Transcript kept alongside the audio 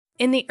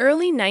In the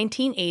early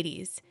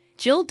 1980s,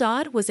 Jill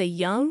Dodd was a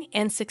young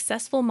and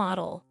successful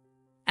model.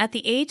 At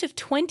the age of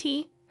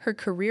 20, her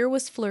career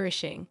was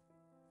flourishing.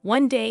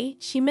 One day,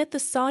 she met the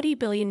Saudi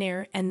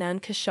billionaire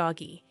Adnan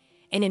Khashoggi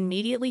and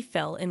immediately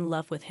fell in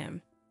love with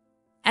him.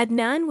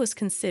 Adnan was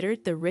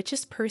considered the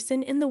richest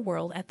person in the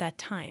world at that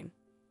time.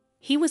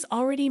 He was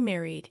already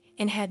married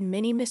and had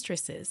many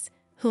mistresses,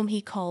 whom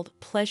he called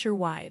pleasure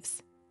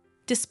wives.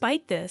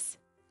 Despite this,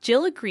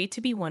 Jill agreed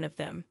to be one of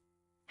them.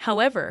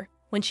 However,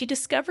 when she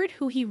discovered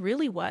who he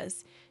really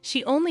was,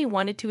 she only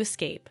wanted to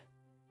escape.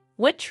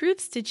 What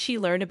truths did she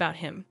learn about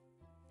him?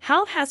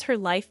 How has her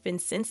life been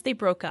since they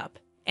broke up,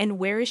 and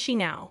where is she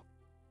now?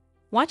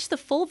 Watch the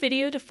full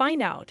video to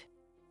find out.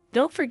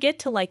 Don't forget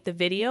to like the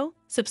video,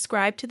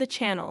 subscribe to the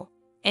channel,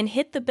 and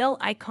hit the bell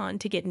icon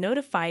to get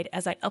notified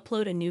as I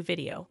upload a new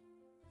video.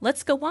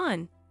 Let's go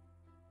on.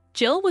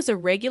 Jill was a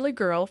regular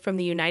girl from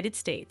the United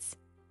States.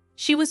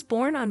 She was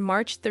born on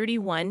March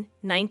 31,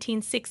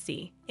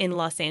 1960, in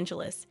Los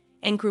Angeles,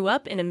 and grew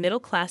up in a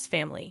middle-class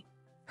family.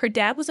 Her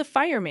dad was a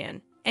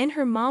fireman, and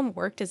her mom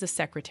worked as a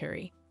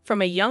secretary.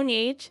 From a young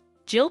age,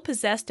 Jill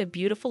possessed a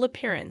beautiful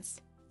appearance,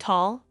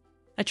 tall,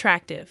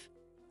 attractive,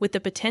 with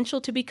the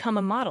potential to become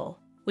a model,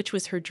 which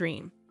was her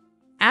dream.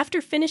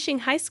 After finishing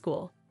high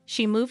school,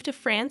 she moved to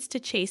France to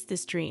chase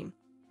this dream.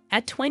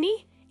 At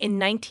 20, in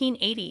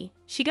 1980,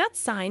 she got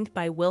signed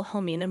by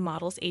Wilhelmina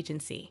Models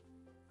Agency.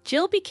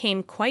 Jill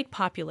became quite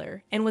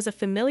popular and was a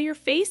familiar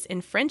face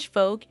in French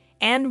Vogue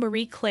and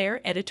Marie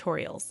Claire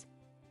editorials.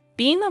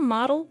 Being a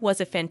model was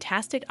a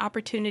fantastic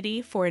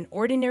opportunity for an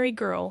ordinary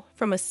girl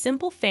from a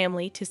simple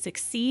family to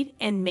succeed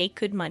and make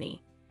good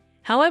money.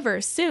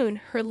 However, soon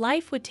her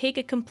life would take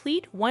a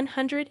complete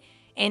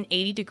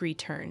 180-degree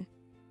turn.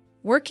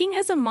 Working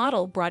as a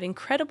model brought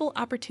incredible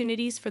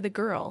opportunities for the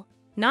girl,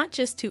 not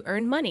just to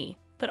earn money,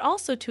 but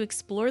also to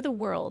explore the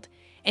world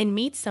and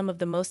meet some of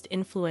the most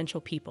influential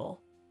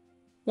people.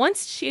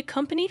 Once she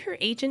accompanied her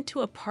agent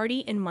to a party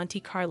in Monte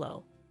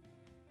Carlo,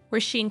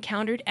 where she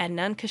encountered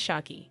Adnan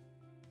Khashoggi.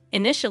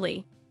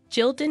 Initially,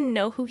 Jill didn't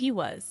know who he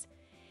was.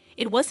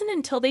 It wasn't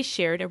until they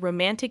shared a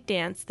romantic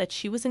dance that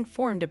she was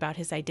informed about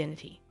his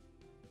identity.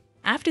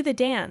 After the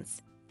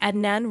dance,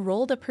 Adnan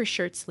rolled up her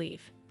shirt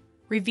sleeve,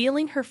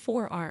 revealing her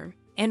forearm,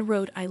 and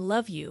wrote "I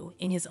love you"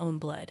 in his own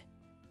blood.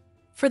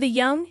 For the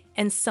young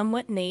and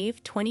somewhat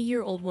naive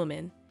 20-year-old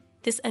woman,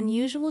 this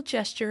unusual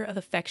gesture of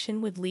affection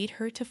would lead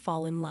her to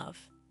fall in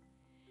love.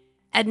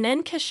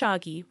 Adnan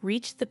Khashoggi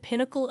reached the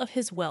pinnacle of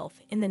his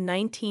wealth in the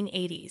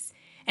 1980s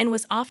and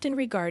was often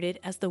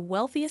regarded as the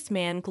wealthiest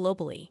man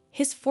globally.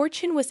 His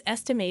fortune was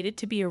estimated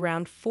to be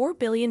around $4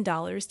 billion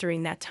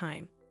during that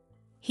time.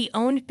 He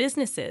owned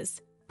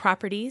businesses,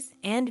 properties,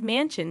 and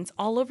mansions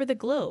all over the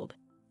globe,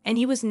 and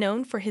he was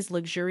known for his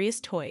luxurious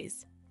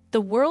toys,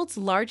 the world's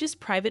largest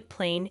private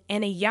plane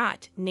and a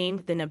yacht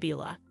named the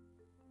Nabila.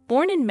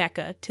 Born in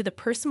Mecca to the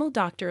personal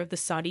doctor of the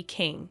Saudi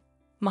king,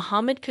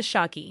 Mohammed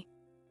Khashoggi,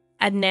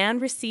 Adnan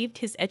received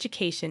his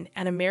education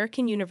at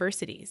American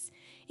universities,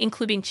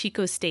 including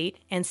Chico State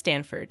and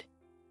Stanford.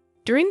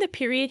 During the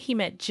period he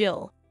met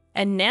Jill,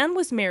 Adnan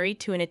was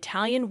married to an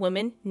Italian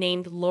woman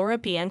named Laura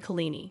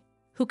Biancolini,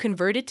 who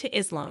converted to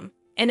Islam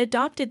and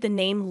adopted the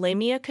name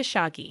Lamia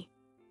Khashoggi.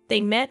 They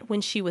met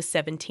when she was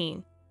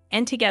 17,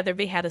 and together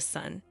they had a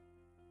son.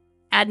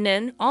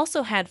 Adnan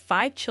also had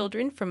 5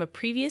 children from a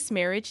previous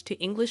marriage to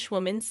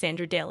Englishwoman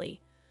Sandra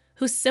Daly,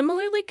 who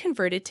similarly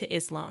converted to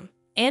Islam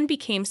and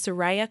became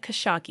Soraya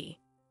Khashoggi.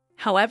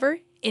 However,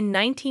 in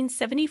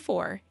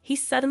 1974, he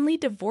suddenly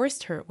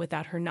divorced her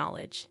without her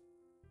knowledge.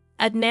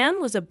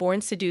 Adnan was a born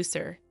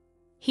seducer.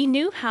 He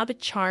knew how to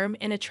charm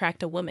and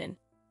attract a woman,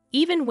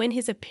 even when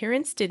his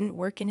appearance didn't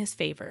work in his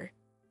favor.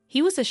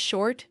 He was a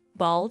short,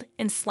 bald,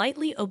 and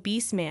slightly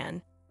obese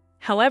man.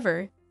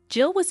 However,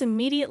 Jill was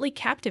immediately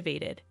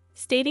captivated,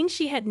 stating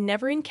she had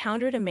never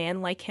encountered a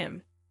man like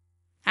him.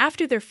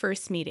 After their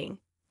first meeting,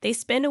 they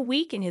spent a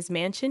week in his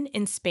mansion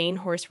in Spain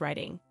horse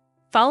riding.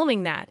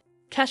 Following that,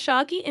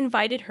 Khashoggi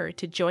invited her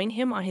to join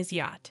him on his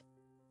yacht.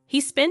 He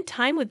spent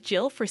time with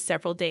Jill for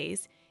several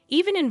days,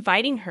 even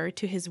inviting her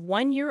to his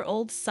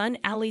 1-year-old son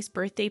Ali's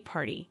birthday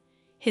party.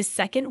 His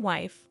second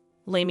wife,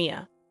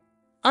 Lamia,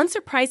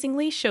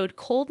 unsurprisingly showed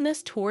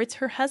coldness towards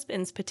her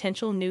husband's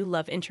potential new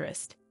love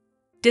interest.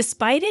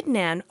 Despite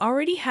Adnan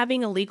already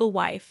having a legal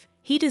wife,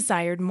 he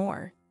desired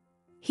more.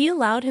 He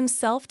allowed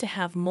himself to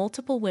have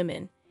multiple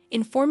women,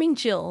 informing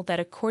Jill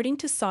that according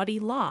to Saudi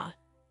law,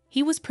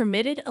 he was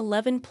permitted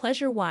 11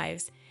 pleasure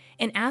wives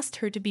and asked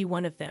her to be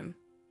one of them.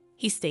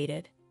 He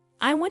stated,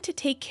 "I want to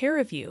take care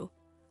of you.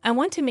 I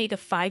want to make a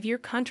 5-year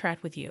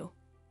contract with you.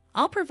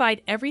 I'll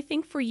provide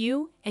everything for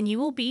you and you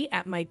will be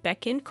at my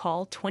beck and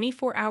call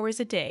 24 hours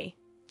a day."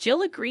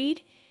 Jill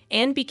agreed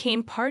and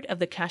became part of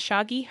the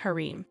Khashoggi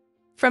harem.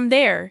 From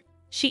there,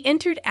 she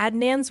entered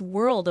Adnan's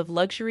world of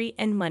luxury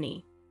and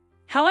money.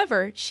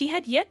 However, she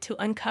had yet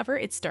to uncover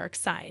its dark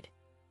side.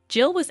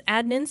 Jill was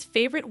Adnan's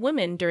favorite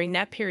woman during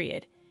that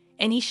period,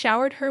 and he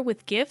showered her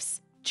with gifts,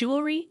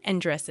 jewelry,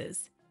 and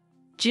dresses.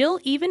 Jill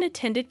even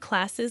attended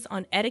classes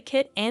on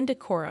etiquette and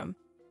decorum.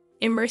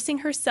 immersing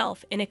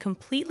herself in a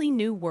completely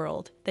new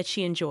world that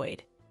she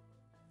enjoyed.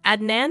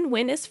 Adnan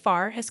went as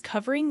far as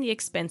covering the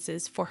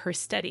expenses for her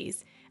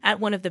studies at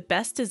one of the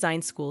best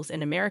design schools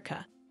in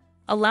America,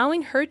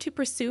 allowing her to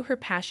pursue her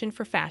passion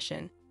for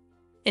fashion.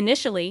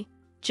 Initially,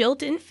 Jill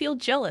didn't feel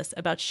jealous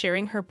about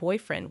sharing her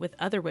boyfriend with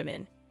other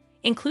women,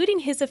 including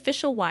his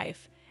official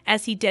wife,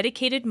 as he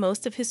dedicated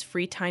most of his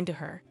free time to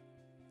her.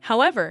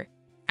 However,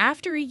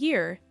 after a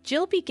year,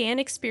 Jill began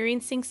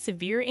experiencing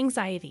severe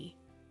anxiety.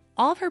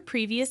 All of her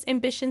previous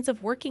ambitions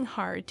of working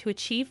hard to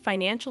achieve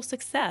financial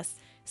success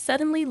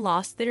suddenly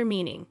lost their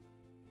meaning.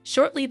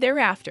 Shortly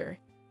thereafter,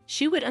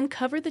 she would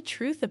uncover the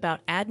truth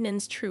about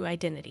Adnan's true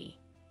identity.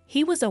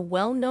 He was a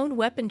well-known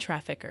weapon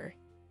trafficker,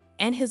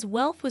 and his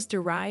wealth was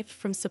derived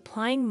from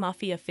supplying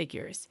mafia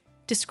figures,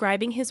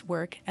 describing his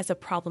work as a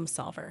problem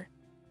solver.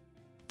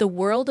 The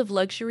world of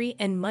luxury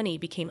and money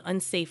became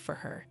unsafe for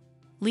her,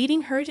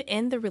 leading her to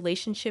end the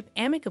relationship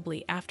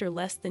amicably after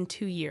less than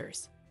 2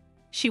 years.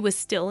 She was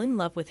still in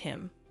love with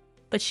him,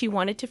 but she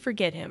wanted to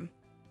forget him.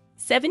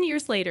 7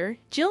 years later,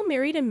 Jill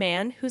married a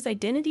man whose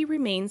identity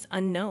remains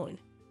unknown.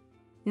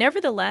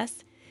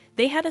 Nevertheless,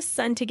 they had a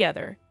son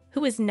together,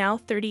 who is now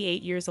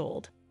 38 years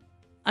old.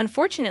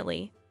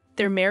 Unfortunately,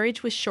 their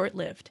marriage was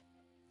short-lived.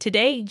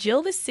 Today,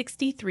 Jill is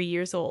 63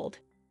 years old.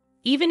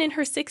 Even in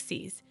her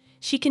 60s,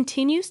 she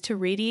continues to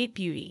radiate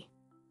beauty.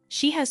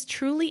 She has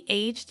truly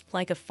aged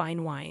like a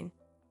fine wine.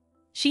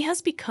 She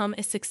has become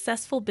a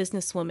successful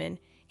businesswoman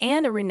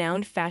and a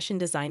renowned fashion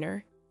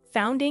designer,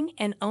 founding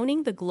and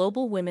owning the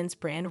global women's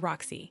brand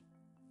Roxy.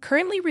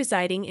 Currently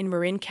residing in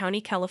Marin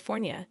County,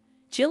 California,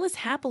 Jill is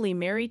happily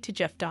married to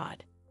Jeff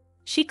Dodd.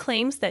 She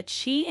claims that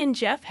she and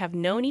Jeff have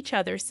known each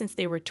other since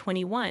they were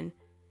 21,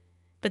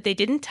 but they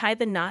didn't tie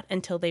the knot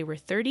until they were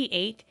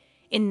 38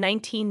 in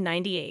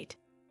 1998.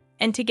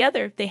 And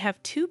together they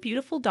have 2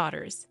 beautiful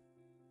daughters.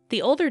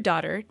 The older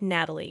daughter,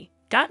 Natalie,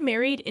 got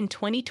married in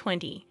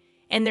 2020,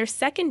 and their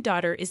second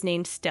daughter is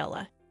named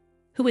Stella,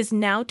 who is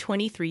now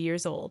 23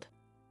 years old.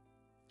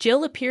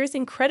 Jill appears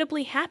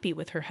incredibly happy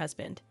with her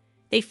husband.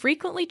 They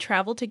frequently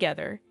travel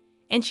together,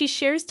 and she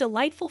shares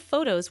delightful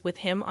photos with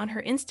him on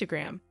her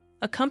Instagram,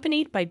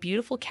 accompanied by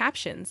beautiful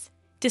captions.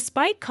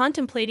 Despite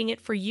contemplating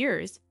it for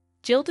years,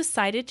 Jill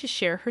decided to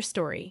share her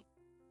story.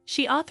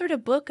 She authored a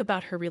book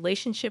about her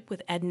relationship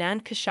with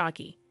Adnan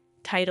Khashoggi,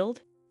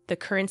 titled The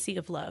Currency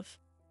of Love,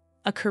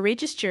 a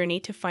courageous journey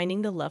to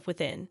finding the love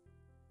within.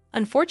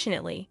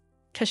 Unfortunately,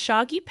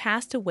 Khashoggi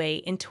passed away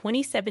in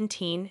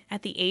 2017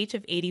 at the age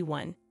of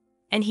 81,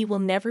 and he will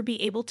never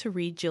be able to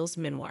read Jill's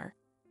memoir.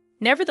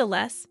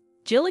 Nevertheless,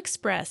 Jill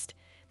expressed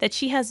that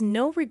she has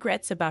no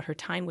regrets about her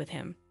time with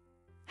him.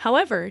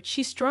 However,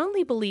 she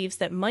strongly believes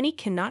that money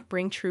cannot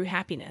bring true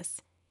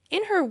happiness.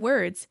 In her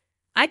words,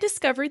 "I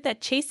discovered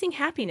that chasing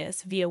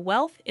happiness via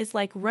wealth is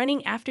like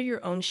running after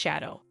your own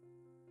shadow.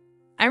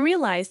 I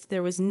realized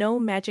there was no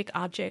magic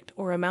object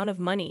or amount of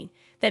money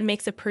that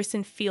makes a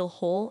person feel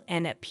whole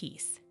and at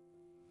peace."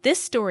 This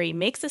story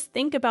makes us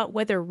think about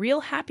whether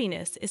real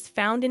happiness is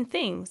found in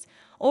things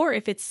or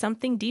if it's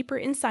something deeper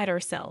inside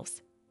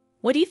ourselves.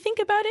 What do you think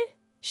about it?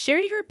 Share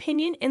your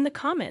opinion in the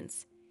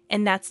comments.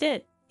 And that's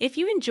it. If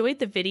you enjoyed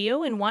the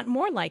video and want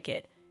more like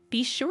it,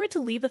 be sure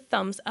to leave a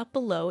thumbs up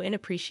below in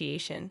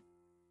appreciation.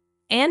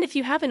 And if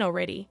you haven't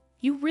already,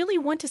 you really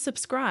want to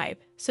subscribe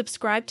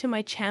to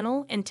my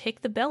channel and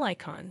tick the bell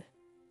icon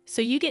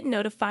so you get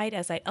notified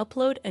as I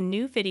upload a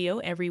new video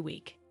every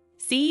week.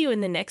 See you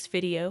in the next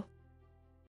video.